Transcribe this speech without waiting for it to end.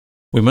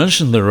We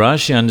mentioned that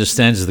Rashi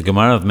understands the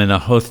Gemara of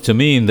Menachot to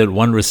mean that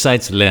one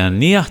recites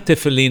le'aniach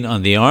tefillin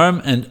on the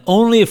arm, and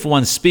only if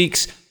one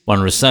speaks,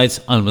 one recites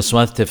al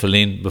Miswath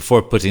tefillin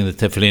before putting the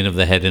tefillin of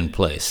the head in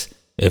place.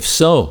 If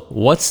so,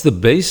 what's the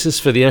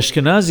basis for the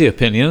Ashkenazi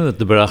opinion that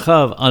the bracha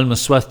of al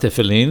Miswath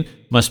tefillin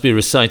must be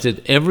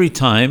recited every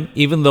time,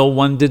 even though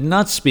one did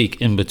not speak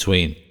in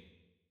between?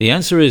 The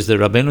answer is that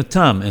Rabbeinu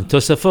Tam in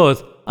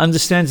Tosafot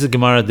understands the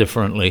Gemara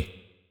differently.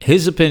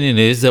 His opinion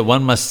is that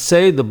one must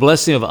say the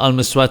blessing of al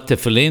Miswath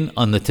tefillin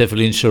on the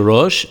tefillin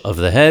shorosh of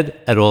the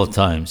head at all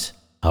times.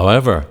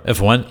 However, if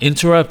one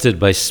interrupted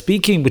by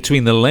speaking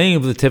between the laying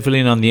of the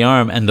tefillin on the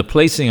arm and the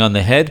placing on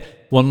the head,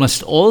 one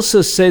must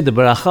also say the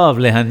bracha of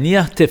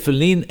lehaniach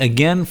tefillin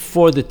again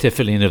for the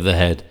tefillin of the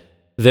head.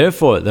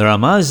 Therefore, the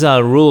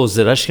Ramazal rules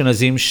that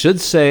Ashkenazim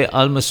should say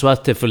al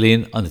Miswath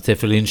tefillin on the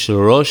tefillin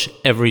shorosh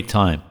every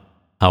time.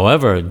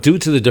 However, due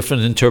to the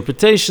different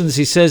interpretations,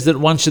 he says that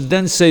one should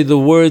then say the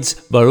words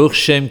Baruch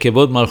Shem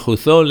Kevod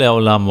Malchuto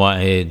Le'olam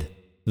Wa'ed.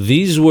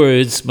 These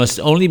words must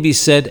only be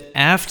said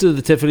after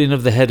the tefillin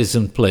of the head is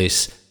in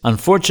place.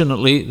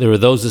 Unfortunately, there are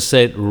those who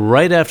say it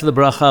right after the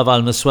bracha of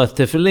al Miswath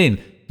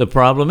tefillin. The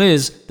problem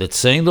is that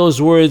saying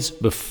those words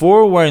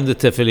before wearing the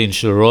tefillin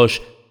shorosh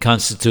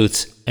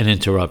constitutes an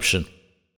interruption.